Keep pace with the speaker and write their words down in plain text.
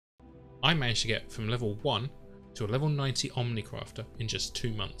I managed to get from level 1 to a level 90 omnicrafter in just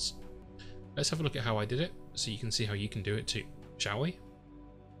 2 months. Let's have a look at how I did it so you can see how you can do it too, shall we?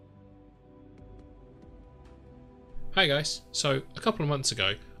 Hi guys, so a couple of months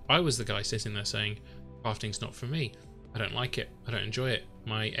ago I was the guy sitting there saying crafting's not for me, I don't like it, I don't enjoy it,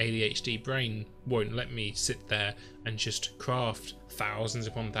 my ADHD brain won't let me sit there and just craft thousands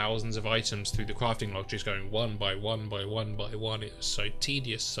upon thousands of items through the crafting log, just going one by one by one by one. It was so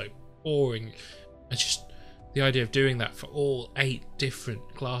tedious, so boring, and just the idea of doing that for all 8 different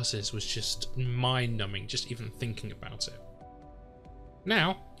classes was just mind-numbing, just even thinking about it.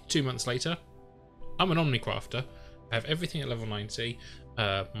 Now, 2 months later, I'm an omnicrafter. I have everything at level 90,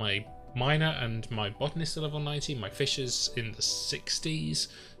 my Miner and my Botanist at level 90, my Fishers in the 60s,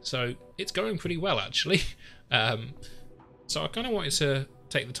 so it's going pretty well actually. So I kind of wanted to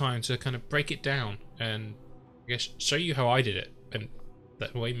take the time to kind of break it down and I guess show you how I did it, and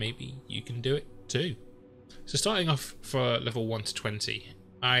that way maybe you can do it too. So starting off for level 1 to 20,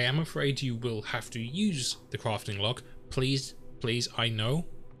 I am afraid you will have to use the crafting log. Please, I know,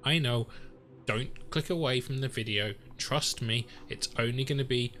 don't click away from the video. Trust me, it's only going to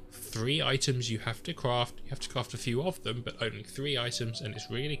be 3 items you have to craft. You have to craft a few of them, but only 3 items, and it's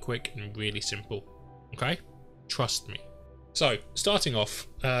really quick and really simple. Okay? Trust me. So, starting off,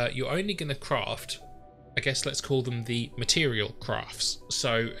 you're only going to craft, I guess let's call them the material crafts.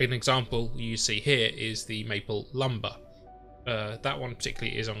 So, an example you see here is the maple lumber. That one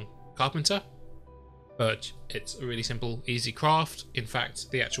particularly is on carpenter, but it's a really simple, easy craft. In fact,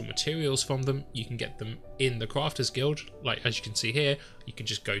 the actual materials from them, you can get them in the Crafters Guild. Like, as you can see here, you can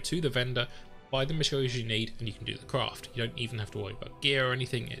just go to the vendor, buy the materials you need, and you can do the craft. You don't even have to worry about gear or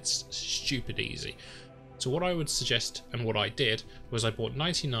anything. It's stupid easy. So what I would suggest, and what I did, was I bought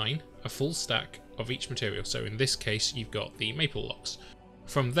 99, a full stack of each material. So in this case, you've got the maple logs.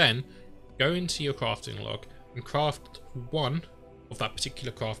 From then, go into your crafting log and craft 1 of that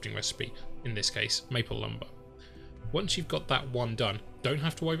particular crafting recipe. In this case, maple lumber. Once you've got that one done, don't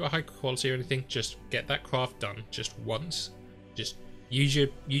have to worry about high quality or anything, just get that craft done just once. Just use your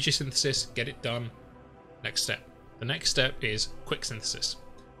synthesis, get it done. Next step. The next step is quick synthesis.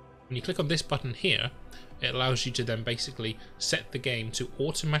 When you click on this button here, it allows you to then basically set the game to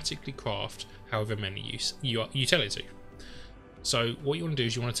automatically craft however many you tell it to. So what you want to do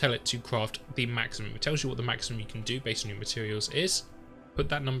is you want to tell it to craft the maximum. It tells you what the maximum you can do based on your materials is. Put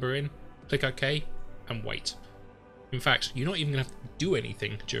that number in, click OK, and wait. In fact, you're not even going to have to do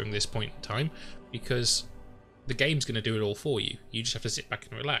anything during this point in time because the game's going to do it all for you. You just have to sit back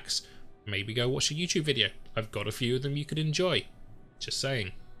and relax. Maybe go watch a YouTube video. I've got a few of them you could enjoy. Just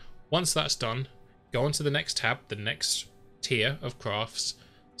saying. Once that's done, go on to the next tab, the next tier of crafts,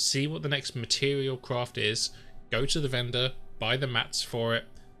 see what the next material craft is, go to the vendor, buy the mats for it,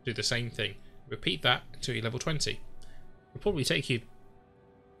 do the same thing. Repeat that until you're level 20. It'll probably take you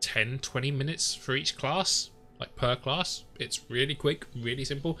 10-20 minutes for each class, like per class. It's really quick, really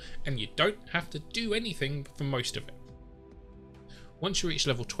simple, and you don't have to do anything for most of it. Once you reach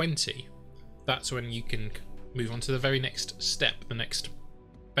level 20, that's when you can move on to the very next step, the next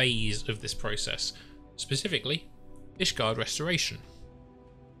phase of this process, specifically Ishgard restoration.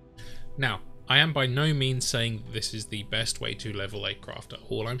 Now, I am by no means saying this is the best way to level a crafter.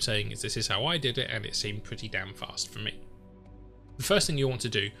 All I'm saying is this is how I did it, and it seemed pretty damn fast for me. The first thing you'll want to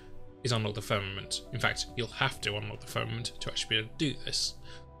do is unlock the firmament. In fact, you'll have to unlock the firmament to actually be able to do this.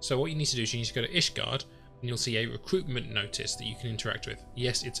 So what you need to do is you need to go to Ishgard, and you'll see a recruitment notice that you can interact with.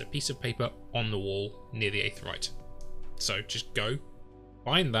 Yes, it's a piece of paper on the wall near the 8th right. So just go,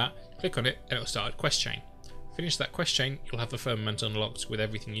 find that, click on it, and it'll start a quest chain. Finish that quest chain, you'll have the firmament unlocked with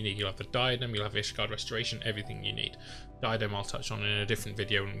everything you need. You'll have the diadem, you'll have Ishgard restoration, everything you need. Diadem I'll touch on in a different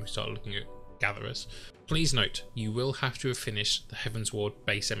video when we start looking at gatherers. Please note, you will have to have finished the Heavensward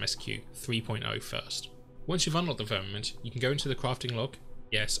base MSQ 3.0 first. Once you've unlocked the firmament, you can go into the crafting log.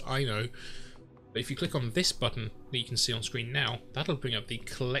 Yes, I know, but if you click on this button that you can see on screen now, that'll bring up the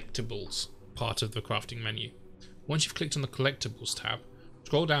collectibles part of the crafting menu. Once you've clicked on the collectibles tab,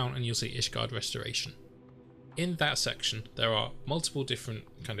 scroll down and you'll see Ishgard restoration. In that section, there are multiple different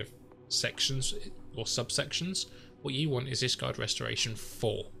kind of sections or subsections. What you want is Ishgard restoration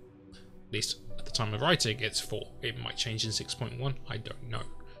 4. At least at the time of writing, it's 4. It might change in 6.1, I don't know.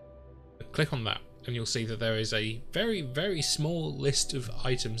 But click on that and you'll see that there is a very, very small list of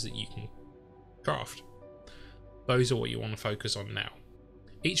items that you can craft. Those are what you want to focus on now.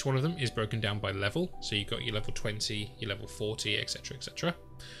 Each one of them is broken down by level, so you've got your level 20, your level 40, etc, etc.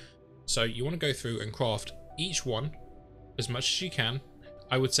 So you want to go through and craft each one as much as you can.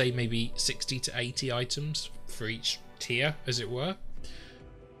 I would say maybe 60 to 80 items for each tier, as it were.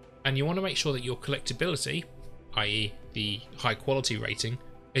 And you want to make sure that your collectability, i.e. the high quality rating,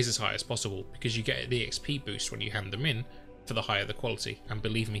 is as high as possible, because you get the XP boost when you hand them in for the higher the quality. And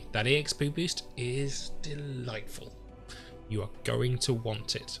believe me, that EXP boost is delightful. You are going to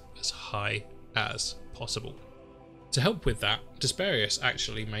want it as high as possible. To help with that, Desperius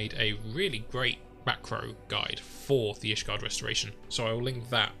actually made a really great macro guide for the Ishgard restoration, so I will link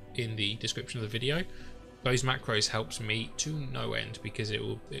that in the description of the video. Those macros helped me to no end, because it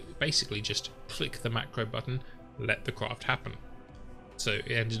basically just click the macro button, let the craft happen. So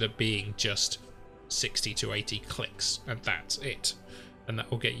it ended up being just 60 to 80 clicks, and that's it. And that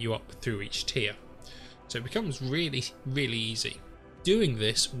will get you up through each tier. So it becomes really, really easy. Doing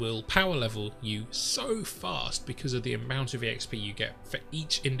this will power level you so fast because of the amount of EXP you get for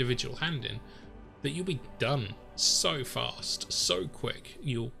each individual hand-in, that you'll be done so fast, so quick,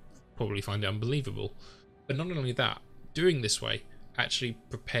 you'll probably find it unbelievable. But not only that, doing this way actually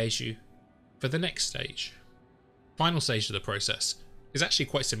prepares you for the next stage. Final stage of the process is actually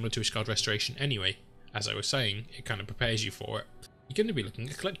quite similar to Ishgard Restoration anyway. As I was saying, it kind of prepares you for it. You're going to be looking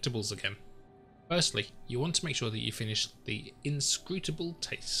at collectibles again. Firstly, you want to make sure that you finish the Inscrutable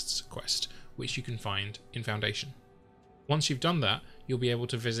Tastes quest, which you can find in Foundation. Once you've done that, you'll be able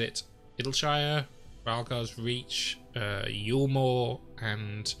to visit Idleshire, Ralgar's Reach, Yulmore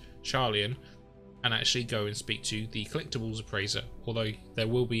and Charlian, and actually go and speak to the Collectibles Appraiser. Although there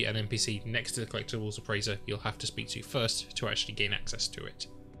will be an NPC next to the Collectibles Appraiser you'll have to speak to first to actually gain access to it.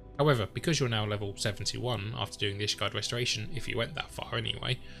 However, because you're now level 71 after doing the Ishgard Restoration, if you went that far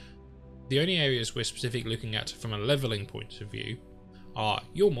anyway, the only areas we're specifically looking at from a levelling point of view are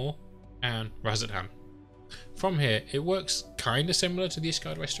Yulmore and Razadhan. From here, it works kind of similar to the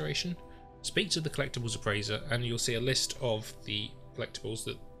Ishgard Restoration. Speak to the Collectibles Appraiser and you'll see a list of the collectibles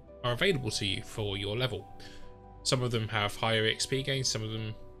that are available to you for your level. Some of them have higher XP gains, some of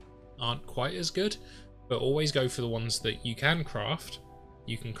them aren't quite as good, but always go for the ones that you can craft.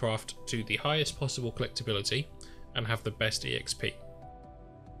 You can craft to the highest possible collectability and have the best EXP.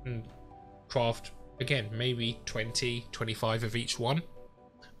 And craft, again, maybe 20, 25 of each one,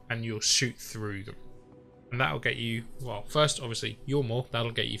 and you'll shoot through them. And that'll get you, well, first, obviously, Yulmore,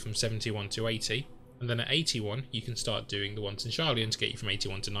 that'll get you from 71 to 80. And then at 81, you can start doing the ones in Charlian to get you from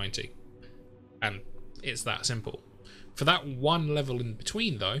 81 to 90. And it's that simple. For that one level in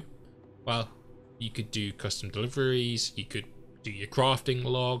between, though, well, you could do custom deliveries, you could do your crafting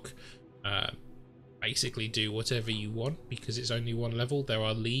log, basically do whatever you want, because it's only one level. There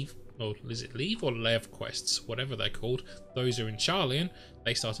are leave or lev quests, whatever they're called. Those are in Charlian.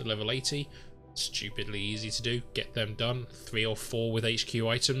 They start at level 80. Stupidly easy to do. Get them done. 3 or 4 with HQ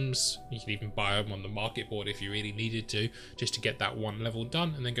items. You can even buy them on the market board if you really needed to, just to get that one level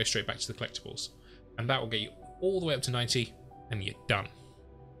done, and then go straight back to the collectibles. And that will get you all the way up to 90, and you're done.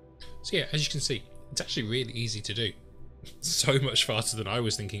 So yeah, as you can see, it's actually really easy to do. So much faster than I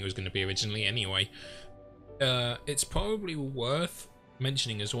was thinking it was going to be originally anyway. It's probably worth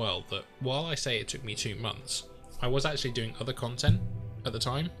mentioning as well that while I say it took me 2 months, I was actually doing other content at the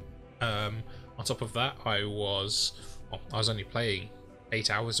time. On top of that, I was only playing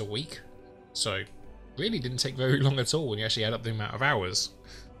 8 hours a week, so really didn't take very long at all when you actually add up the amount of hours.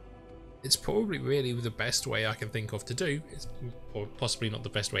 It's probably really the best way I can think of to do. It's possibly not the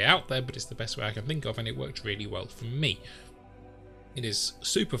best way out there, but it's the best way I can think of, and it worked really well for me. It is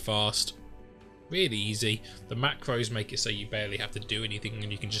super fast, really easy. The macros make it so you barely have to do anything,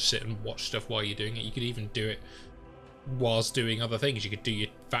 and you can just sit and watch stuff while you're doing it. You could even do it whilst doing other things. You could do your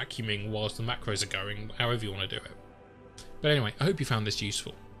vacuuming whilst the macros are going, however you want to do it. But anyway, I hope you found this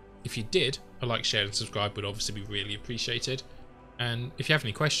useful. If you did, a like, share and subscribe would obviously be really appreciated. And if you have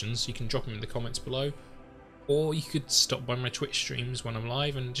any questions, you can drop them in the comments below, or you could stop by my Twitch streams when I'm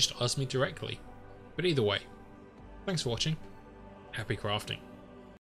live and just ask me directly. But either way, thanks for watching. Happy crafting.